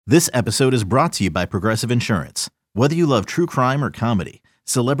This episode is brought to you by Progressive Insurance. Whether you love true crime or comedy,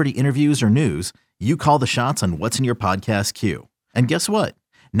 celebrity interviews or news, you call the shots on what's in your podcast queue. And guess what?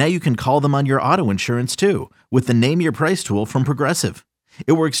 Now you can call them on your auto insurance too with the Name Your Price tool from Progressive.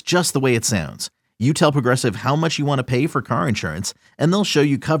 It works just the way it sounds. You tell Progressive how much you want to pay for car insurance, and they'll show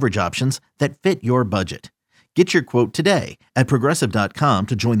you coverage options that fit your budget. Get your quote today at Progressive.com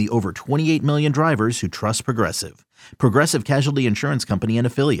to join the over 28 million drivers who trust Progressive. Progressive Casualty Insurance Company and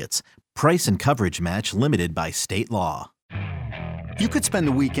Affiliates. Price and coverage match limited by state law. You could spend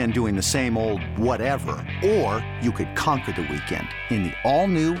the weekend doing the same old whatever, or you could conquer the weekend in the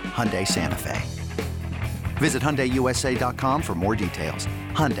all-new Hyundai Santa Fe. Visit HyundaiUSA.com for more details.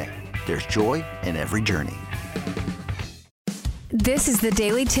 Hyundai, there's joy in every journey. This is the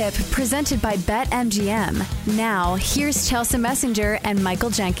Daily Tip presented by BetMGM. Now, here's Chelsea Messenger and Michael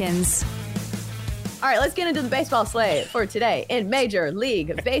Jenkins. All right, let's get into the baseball slate for today in Major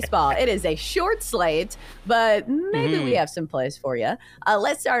League Baseball. It is a short slate, but maybe we have some plays for you.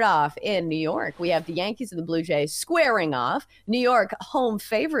 Let's start off in New York. We have the Yankees and the Blue Jays squaring off. New York home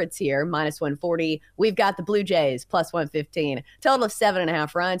favorites here, -140. We've got the Blue Jays +115. Total of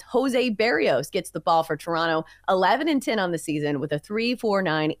 7.5 runs. Jose Berrios gets the ball for Toronto, 11-10 on the season with a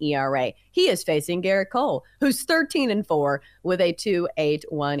 3.49 ERA. He is facing Garrett Cole, who's 13-4 with a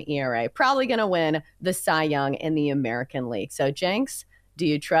 2.81 ERA. Probably going to win the Cy Young in the American League. So, Jenks, do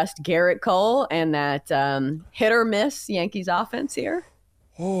you trust Garrett Cole and that hit or miss Yankees offense here?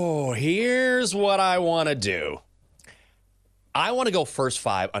 Oh, here's what I want to do. I want to go first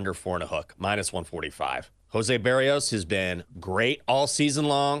 5 under 4.5, -145. Jose Berrios has been great all season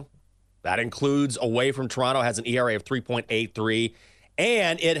long. That includes away from Toronto, has an ERA of 3.83.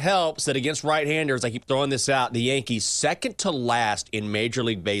 And it helps that against right-handers, I keep throwing this out, the Yankees second to last in Major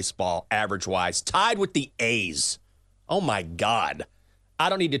League Baseball average-wise, tied with the A's. Oh, my God. I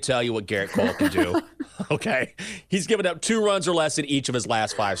don't need to tell you what Garrett Cole can do. Okay? He's given up 2 runs or less in each of his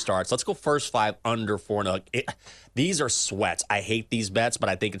last 5 starts. Let's go first 5 under 4.5. These are sweats. I hate these bets, but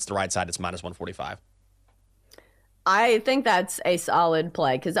I think it's the right side. It's -145. I think that's a solid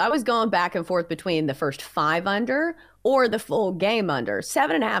play because I was going back and forth between the first 5 under or the full game under.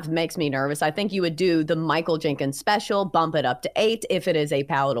 7.5 makes me nervous. I think you would do the Michael Jenkins special, bump it up to 8 if it is a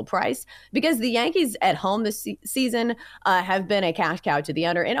palatable price, because the Yankees at home this season have been a cash cow to the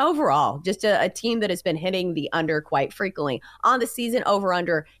under, and overall just a team that has been hitting the under quite frequently. On the season, over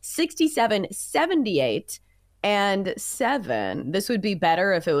under 67, 78. And 7. This would be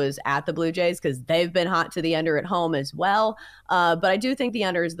better if it was at the Blue Jays because they've been hot to the under at home as well. But I do think the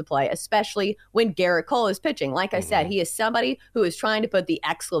under is the play, especially when Garrett Cole is pitching. Like I said, he is somebody who is trying to put the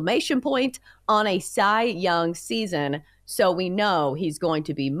exclamation point on a Cy Young season. So we know he's going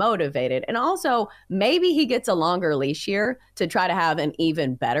to be motivated. And also, maybe he gets a longer leash here to try to have an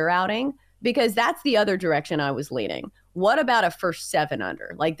even better outing, because that's the other direction I was leaning. What about a first 7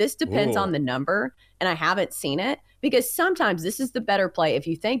 under? Like, this depends on the number, and I haven't seen it, because sometimes this is the better play if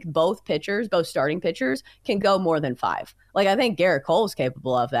you think both starting pitchers can go more than 5. Like, I think Garrett Cole's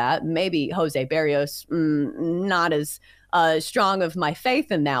capable of that. Maybe Jose Berrios, not as strong of my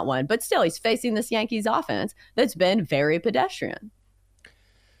faith in that one, but still, he's facing this Yankees offense that's been very pedestrian.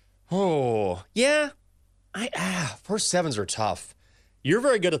 Oh, yeah. First 7s are tough. You're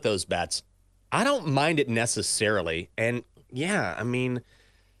very good at those bets. I don't mind it necessarily. And yeah, I mean,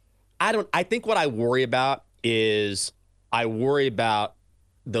 I think what I worry about is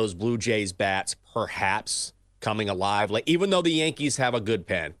those Blue Jays bats perhaps coming alive. Like, even though the Yankees have a good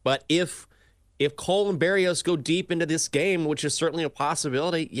pen, but if Cole and Berrios go deep into this game, which is certainly a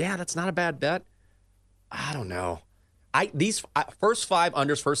possibility, yeah, that's not a bad bet. I don't know. These first 5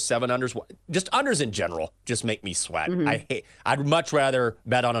 unders, first 7 unders, just unders in general, just make me sweat. I'd much rather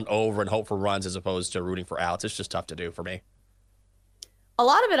bet on an over and hope for runs as opposed to rooting for outs. It's just tough to do for me. A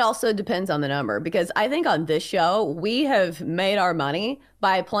lot of it also depends on the number, because I think on this show, we have made our money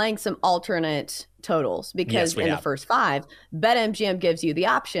by playing some alternate totals, because in the first 5, BetMGM gives you the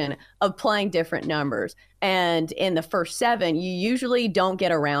option of playing different numbers. And in the first 7, you usually don't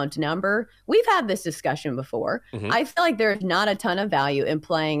get a round number. We've had this discussion before. I feel like there's not a ton of value in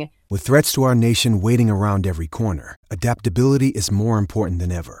playing. With threats to our nation waiting around every corner, adaptability is more important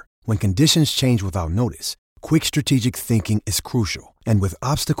than ever. When conditions change without notice, quick strategic thinking is crucial. And with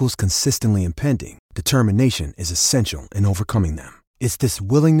obstacles consistently impending, determination is essential in overcoming them. It's this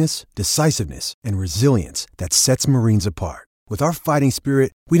willingness, decisiveness, and resilience that sets Marines apart. With our fighting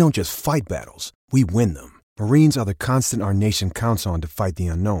spirit, we don't just fight battles, we win them. Marines are the constant our nation counts on to fight the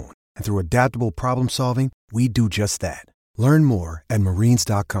unknown. And through adaptable problem solving, we do just that. Learn more at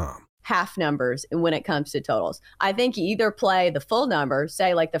marines.com. half numbers when it comes to totals. I think you either play the full number,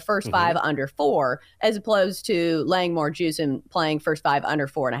 say like the first 5 under 4, as opposed to laying more juice and playing first 5 under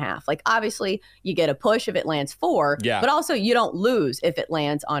 4.5. Like obviously you get a push if it lands 4, but also you don't lose if it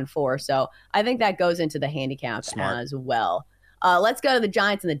lands on 4. So I think that goes into the handicap as well. Let's go to the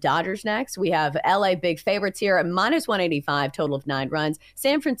Giants and the Dodgers next. We have LA big favorites here at minus 185, total of 9 runs.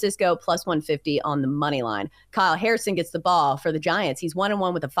 San Francisco plus 150 on the money line. Kyle Harrison gets the ball for the Giants. He's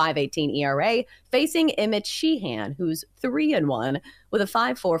 1-1 with a 5.18 ERA, facing Emmett Sheehan, who's 3-1 with a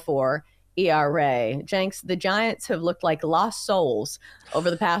 5.44 ERA. Jenks, the Giants have looked like lost souls over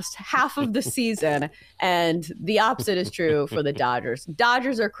the past half of the season, and the opposite is true for the Dodgers.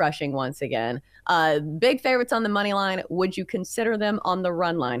 Dodgers are crushing once again. Big favorites on the money line. Would you consider them on the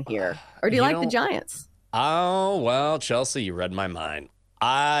run line here, or do you like the Giants? Oh, well, Chelsea, you read my mind.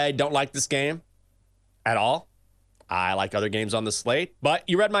 I don't like this game at all. I like other games on the slate, but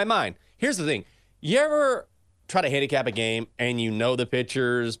you read my mind. Here's the thing. You ever try to handicap a game and you know the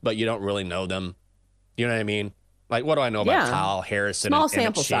pitchers, but you don't really know them? You know what I mean? Like, what do I know about Kyle Harrison? Small and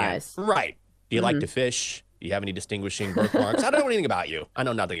sample size. Right. Do you like to fish? Do you have any distinguishing birthmarks? I don't know anything about you. I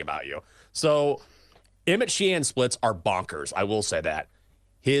know nothing about you. So Emmett Sheehan splits are bonkers. I will say that.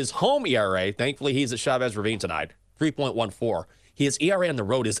 His home ERA, thankfully he's at Chavez Ravine tonight, 3.14. His ERA on the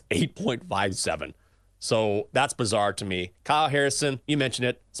road is 8.57. So that's bizarre to me. Kyle Harrison, you mentioned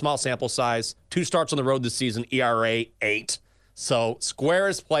it, small sample size, 2 starts on the road this season, ERA 8. So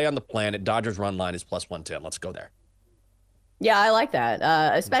squarest play on the planet. Dodgers run line is plus 110. Let's go there. Yeah, I like that,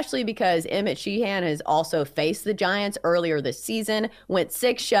 especially because Emmett Sheehan has also faced the Giants earlier this season, went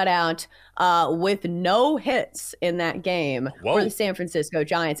 6 shutout with no hits in that game for the San Francisco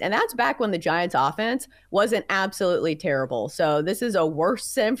Giants. And that's back when the Giants offense wasn't absolutely terrible. So this is a worse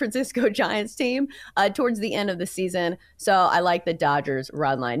San Francisco Giants team towards the end of the season. So I like the Dodgers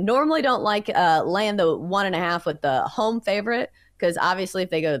run line. Normally don't like laying the 1.5 with the home favorite, because obviously if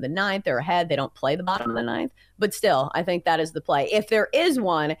they go to the 9th, they're ahead. They don't play the bottom of the 9th. But still, I think that is the play. If there is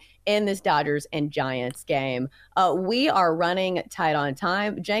one in this Dodgers and Giants game, we are running tight on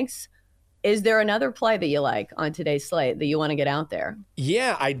time. Jenks, is there another play that you like on today's slate that you want to get out there?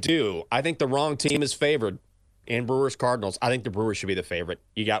 Yeah, I do. I think the wrong team is favored in Brewers-Cardinals. I think the Brewers should be the favorite.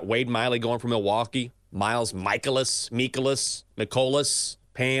 You got Wade Miley going from Milwaukee, Miles Mikolas,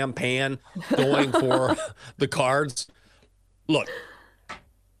 Pan going for the Cards. Look,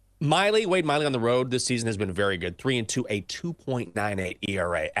 Wade Miley on the road this season has been very good. 3-2, a 2.98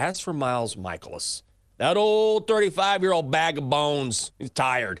 ERA. As for Miles Mikolas, that old 35-year-old bag of bones, he's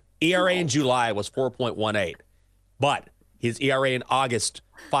tired. ERA in July was 4.18. But his ERA in August,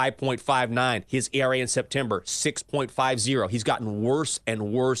 5.59. His ERA in September, 6.50. He's gotten worse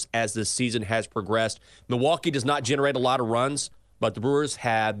and worse as the season has progressed. Milwaukee does not generate a lot of runs, but the Brewers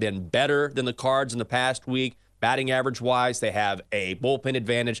have been better than the Cards in the past week. Batting average-wise, they have a bullpen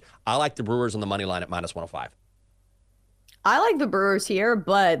advantage. I like the Brewers on the money line at minus 105. I like the Brewers here,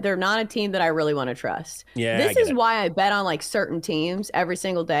 but they're not a team that I really want to trust. Yeah, this is why I bet on like certain teams every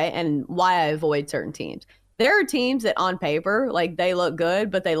single day and why I avoid certain teams. There are teams that on paper, like they look good,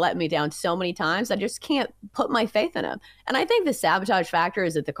 but they let me down so many times. I just can't put my faith in them. And I think the sabotage factor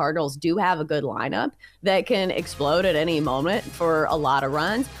is that the Cardinals do have a good lineup that can explode at any moment for a lot of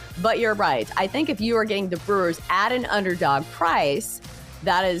runs. But you're right. I think if you are getting the Brewers at an underdog price,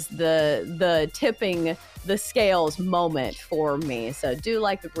 that is the tipping the scales moment for me. So do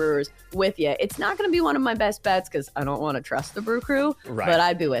like the Brewers with you. It's not going to be one of my best bets because I don't want to trust the Brew Crew, but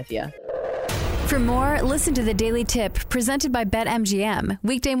I'd be with you. For more, listen to the Daily Tip presented by BetMGM.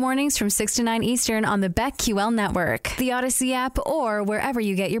 Weekday mornings from 6 to 9 Eastern on the BetQL network, the Odyssey app, or wherever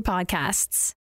you get your podcasts.